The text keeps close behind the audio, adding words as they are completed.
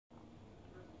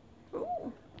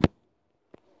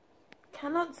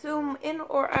cannot zoom in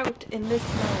or out in this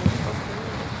mode. Okay,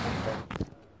 I just have to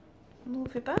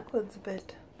move it backwards a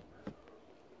bit.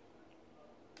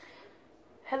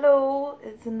 Hello,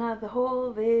 it's another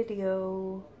haul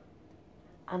video.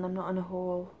 And I'm not in a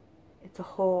haul. It's a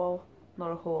haul, not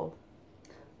a haul.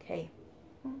 Okay,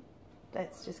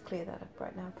 let's just clear that up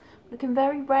right now. Looking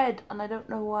very red, and I don't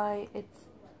know why.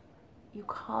 You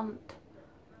can't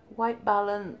white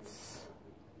balance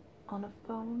on a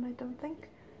phone, I don't think.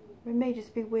 It may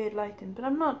just be weird lighting, but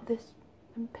I'm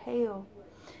pale.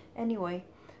 Anyway,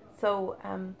 so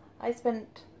I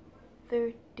spent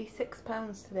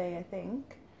 £36 today, I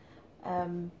think,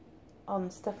 on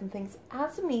stuff and things.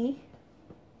 As me,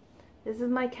 this is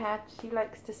my cat. She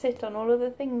likes to sit on all of the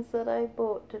things that I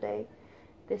bought today.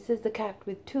 This is the cat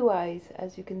with two eyes,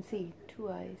 as you can see.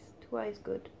 Two eyes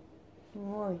good.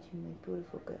 Oh, you my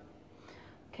beautiful girl.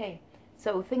 Okay,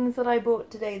 so things that I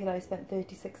bought today that I spent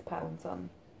 £36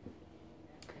 on.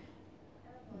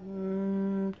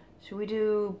 Should we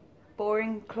do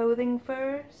boring clothing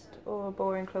first or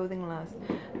boring clothing last?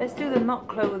 Let's do the not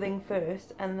clothing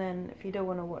first, and then if you don't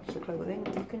want to watch the clothing,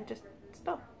 you can just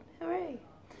stop. Hooray!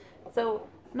 So,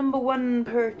 number one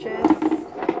purchase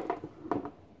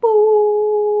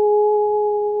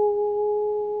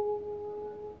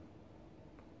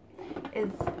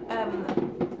is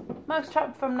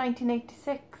Mousetrap from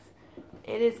 1986.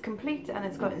 It is complete and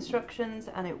it's got instructions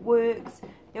and it works.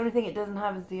 The only thing it doesn't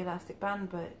have is the elastic band,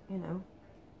 but you know,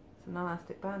 it's an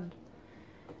elastic band.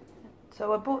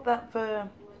 So I bought that for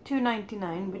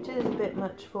 £2.99, which is a bit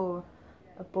much for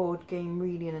a board game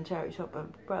really in a charity shop.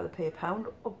 I'd rather pay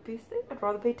 £1, obviously. I'd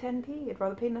rather pay 10p, I'd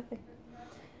rather pay nothing.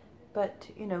 But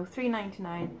you know,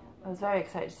 £3.99. I was very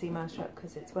excited to see Mousetrap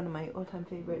because it's one of my all-time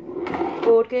favourite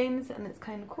board games and it's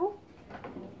kind of cool.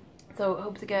 So I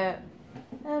hope to get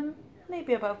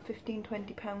maybe about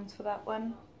 £15–20 for that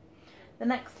one. The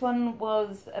next one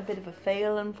was a bit of a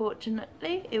fail,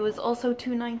 unfortunately. It was also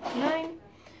 £2.99,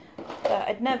 but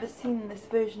I'd never seen this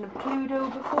version of Cluedo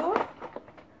before.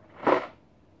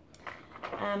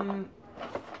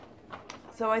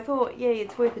 So I thought, yay,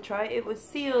 it's worth a try. It was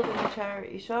sealed in the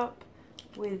charity shop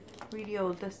with really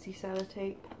old dusty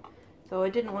sellotape, so I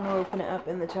didn't want to open it up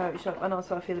in the charity shop, and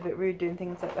also I feel a bit rude doing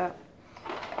things like that.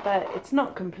 But it's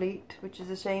not complete, which is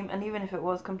a shame, and even if it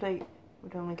was complete,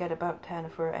 we'd only get about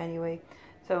 10 for it anyway,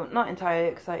 so not entirely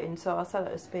exciting. So I'll sell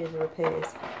it as spares or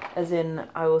repairs, as in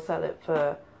I will sell it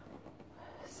for,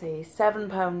 say,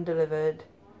 £7 delivered,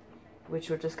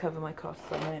 which will just cover my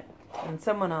costs on it, and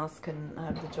someone else can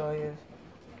have the joy of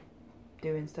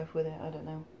doing stuff with it. I don't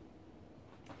know.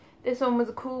 This one was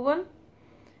a cool one.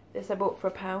 This I bought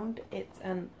for £1. It's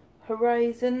an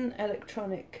Horizon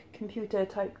electronic computer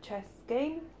type chess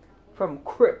game from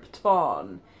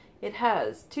Krypton. It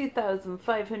has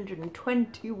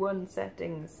 2,521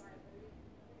 settings.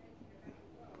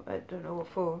 I don't know what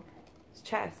for. It's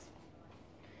chess.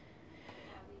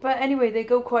 But anyway, they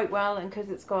go quite well, and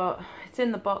because it's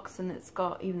in the box, and it's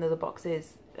got, even though the box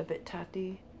is a bit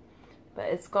tatty, but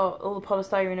it's got all the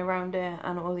polystyrene around it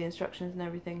and all the instructions and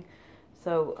everything.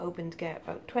 So hoping to get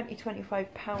about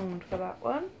 £20–25 for that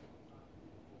one,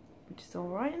 which is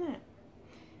alright, isn't it?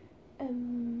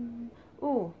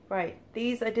 Oh, right.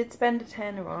 These I did spend a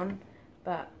tenner on,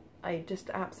 but I just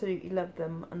absolutely loved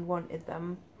them and wanted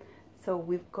them. So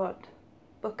we've got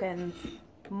bookends,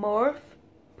 Morph,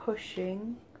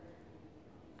 pushing,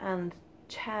 and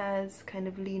Chaz kind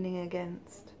of leaning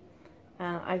against.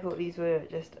 And I thought these were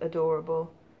just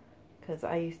adorable because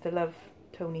I used to love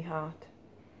Tony Hart,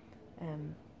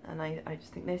 and I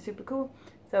just think they're super cool.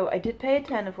 So I did pay a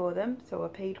tenner for them, so I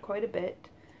paid quite a bit.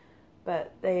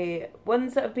 But the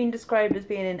ones that have been described as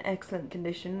being in excellent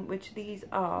condition, which these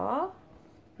are,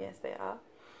 yes they are,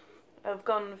 I've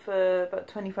gone for about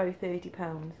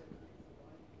 £25–30.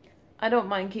 I don't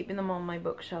mind keeping them on my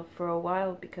bookshelf for a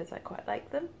while because I quite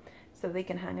like them, so they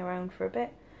can hang around for a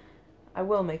bit. I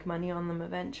will make money on them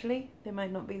eventually. They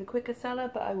might not be the quickest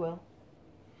seller, but I will.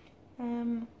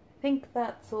 I think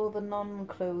that's all the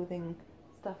non-clothing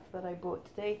stuff that I bought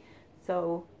today.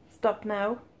 So stop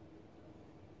now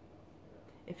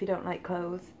if you don't like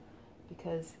clothes,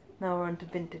 because now we're on to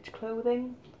vintage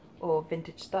clothing, or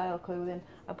vintage style clothing.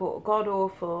 I bought a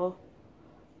god-awful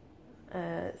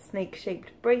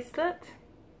snake-shaped bracelet.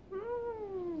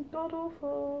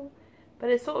 God-awful. But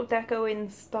it's sort of deco in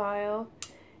style.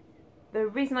 The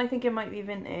reason I think it might be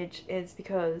vintage is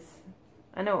because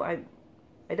I know I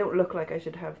don't look like I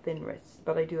should have thin wrists,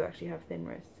 but I do actually have thin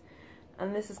wrists.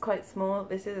 And this is quite small.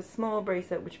 This is a small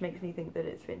bracelet, which makes me think that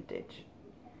it's vintage.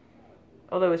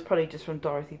 Although it's probably just from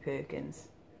Dorothy Perkins.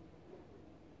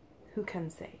 Who can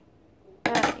say?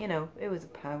 you know, it was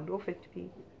 £1 or 50p.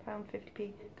 Pound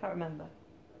 50p, can't remember.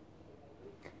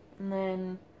 And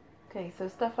then, okay, so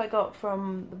stuff I got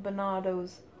from the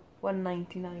Bernardo's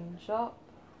 $1.99 shop.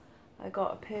 I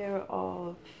got a pair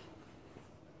of,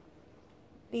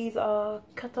 these are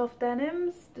cut-off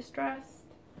denims, distressed,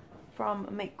 from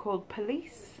a make called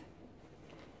Police.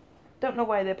 Don't know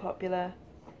why they're popular.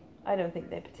 I don't think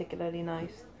they're particularly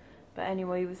nice. But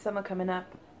anyway, with summer coming up,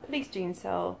 Police jeans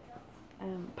sell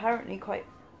apparently quite,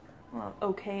 well,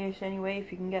 okay-ish anyway.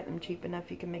 If you can get them cheap enough,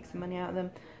 you can make some money out of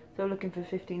them. So looking for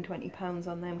 £15–20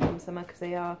 on them come summer, because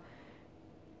they are,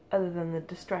 other than the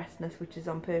distressedness, which is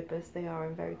on purpose, they are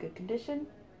in very good condition.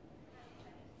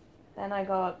 Then I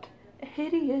got a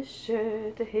hideous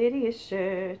shirt,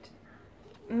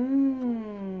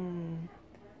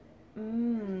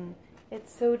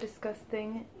 It's so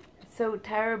disgusting. It's so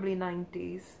terribly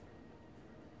 90s.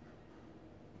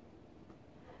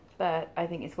 But I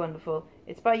think it's wonderful.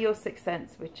 It's by Your Sixth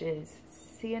Sense, which is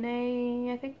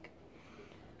CNA, I think.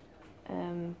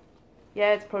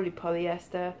 Yeah, it's probably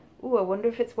polyester. Ooh, I wonder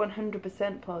if it's 100%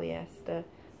 polyester.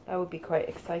 That would be quite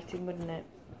exciting, wouldn't it?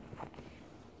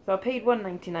 So I paid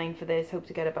 $1.99 for this. Hope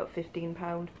to get about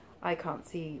 £15. I can't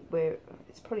see where.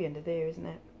 It's probably under there, isn't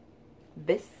it?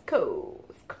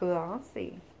 Viscose,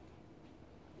 classy.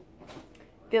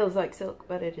 Feels like silk,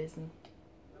 but it isn't.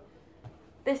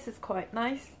 This is quite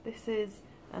nice. This is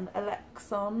an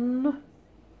Alexon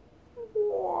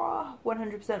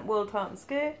 100% wool tartan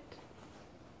skirt.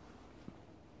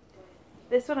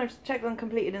 This one I've checked on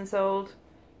completed and sold.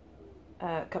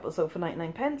 A couple sold for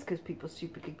 99p because people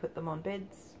stupidly put them on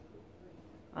bids.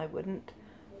 I wouldn't.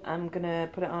 I'm gonna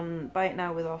put it on buy it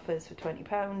now with offers for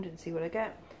 £20 and see what I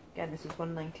get. Again, this is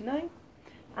 $1.99.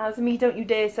 As me, don't you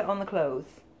dare sit on the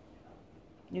clothes.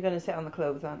 You're gonna sit on the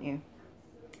clothes, aren't you?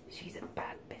 She's a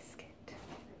bad biscuit.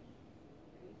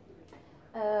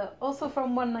 Also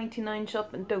from $1.99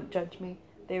 shop, and don't judge me,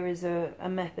 there is a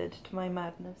method to my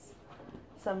madness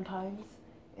sometimes,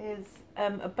 is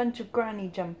a bunch of granny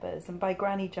jumpers, and by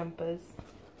granny jumpers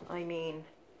I mean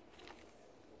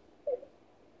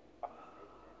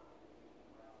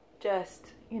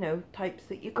just, you know, types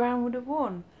that your gran would have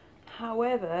worn.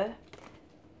 However,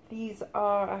 these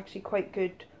are actually quite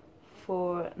good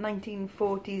for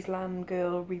 1940s land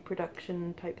girl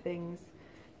reproduction type things.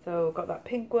 So got that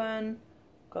pink one,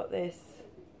 got this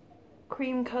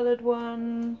cream coloured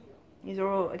one. These are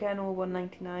all, again, all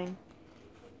 $1.99.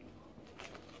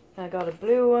 I got a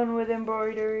blue one with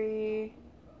embroidery,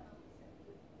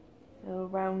 little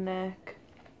round neck.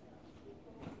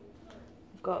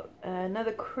 I've got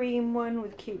another cream one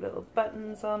with cute little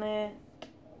buttons on it.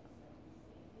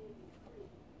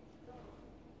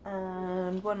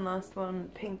 And one last one,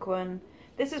 pink one.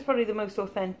 This is probably the most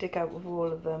authentic out of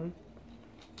all of them,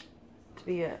 to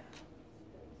be a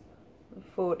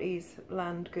 40s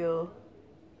land girl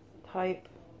type.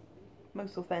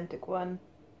 Most authentic one.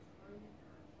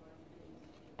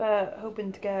 But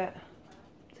hoping to get,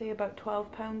 say, about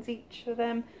 £12 each for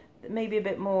them. Maybe a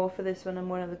bit more for this one and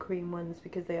one of the cream ones,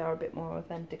 because they are a bit more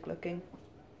authentic looking.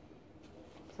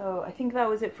 So I think that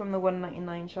was it from the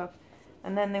 $1.99 shop.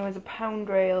 And then there was a pound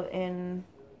rail in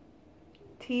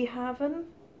Tea Haven.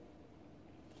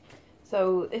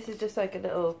 So this is just like a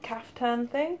little caftan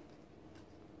thing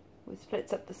with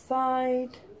splits up the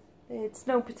side. It's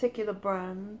no particular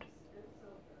brand,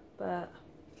 but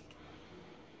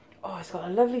oh, it's got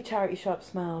a lovely charity shop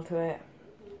smell to it.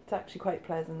 It's actually quite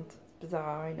pleasant. It's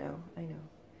bizarre, I know.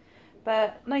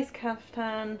 But nice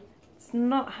caftan. It's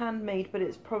not handmade, but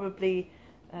it's probably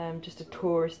just a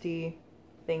touristy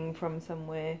thing from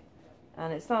somewhere,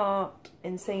 and it's not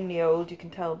insanely old, you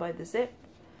can tell by the zip,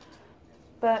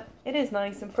 but it is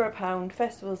nice. And for £1,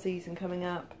 festival season coming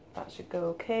up, that should go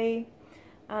okay.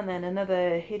 And then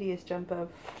another hideous jumper,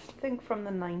 I think from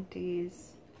the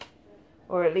 90s,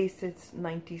 or at least it's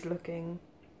 90s looking,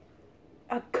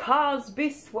 a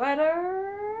Cosby sweater,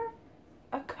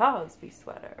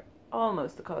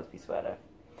 almost a Cosby sweater.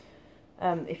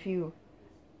 If you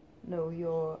know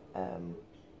your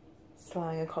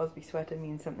slang, a Cosby sweater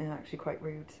means something actually quite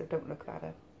rude, so don't look that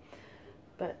up.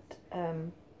 But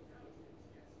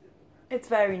it's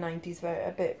very 90s,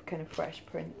 a bit kind of fresh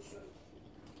prints.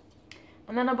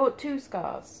 And then I bought two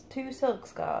silk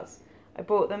scarves. I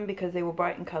bought them because they were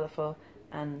bright and colourful,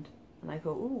 and I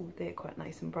thought, ooh, they're quite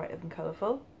nice and bright and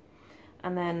colourful.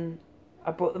 And then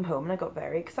I brought them home and I got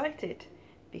very excited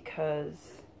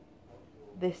because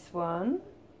this one,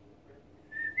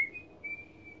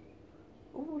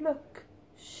 ooh, look,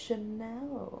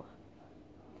 Chanel.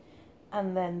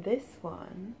 And then this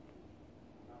one,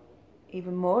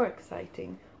 even more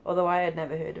exciting, although I had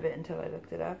never heard of it until I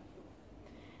looked it up.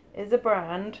 is a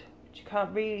brand, which you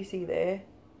can't really see there,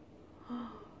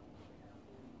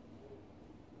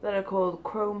 that are called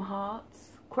Chrome Hearts.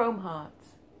 Chrome Hearts.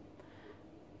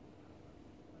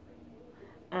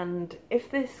 And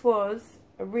if this was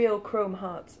a real Chrome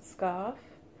Hearts scarf,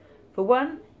 for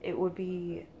one, it would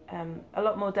be a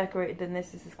lot more decorated than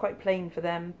this. This is quite plain for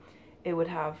them. It would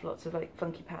have lots of like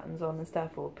funky patterns on and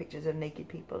stuff, or pictures of naked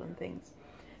people and things.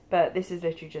 But this is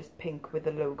literally just pink with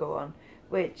the logo on,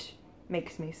 which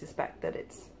makes me suspect that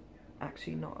it's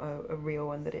actually not a real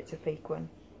one, that it's a fake one.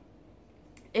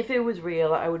 If it was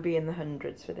real, I would be in the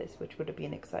hundreds for this, which would have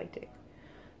been exciting.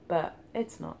 But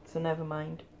it's not, so never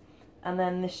mind. And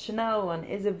then this Chanel one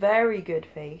is a very good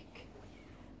fake.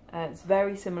 It's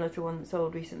very similar to one that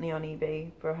sold recently on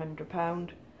eBay for £100.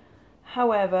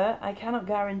 However, I cannot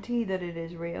guarantee that it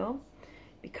is real,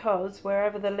 because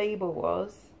wherever the label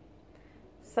was,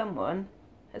 someone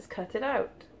has cut it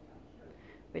out.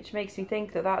 Which makes me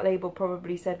think that that label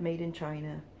probably said made in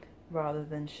China rather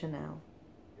than Chanel.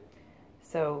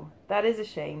 So that is a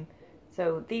shame.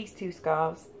 So these two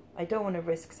scarves, I don't want to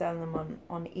risk selling them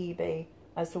on eBay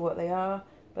as to what they are,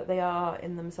 but they are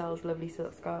in themselves lovely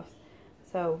silk scarves.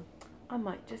 So I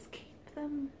might just keep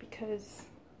them because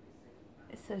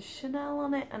it says Chanel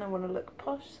on it and I want to look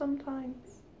posh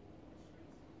sometimes.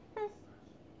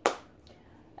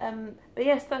 But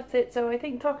yes, that's it. So I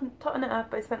think totting it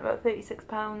up, I spent about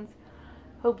 £36.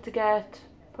 Hope to get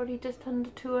probably just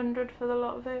under 200 for the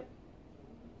lot of it.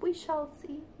 We shall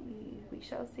see. We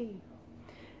shall see.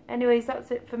 Anyways,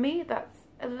 that's it for me. That's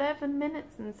 11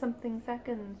 minutes and something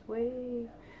seconds. Way.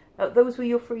 Those were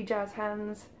your free jazz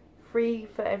hands. Free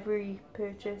for every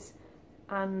purchase.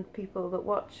 And people that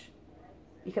watch,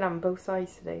 you can have them both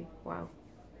sides today. Wow.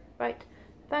 Right.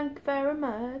 Thank you very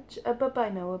much. Bye-bye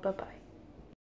now. Bye-bye.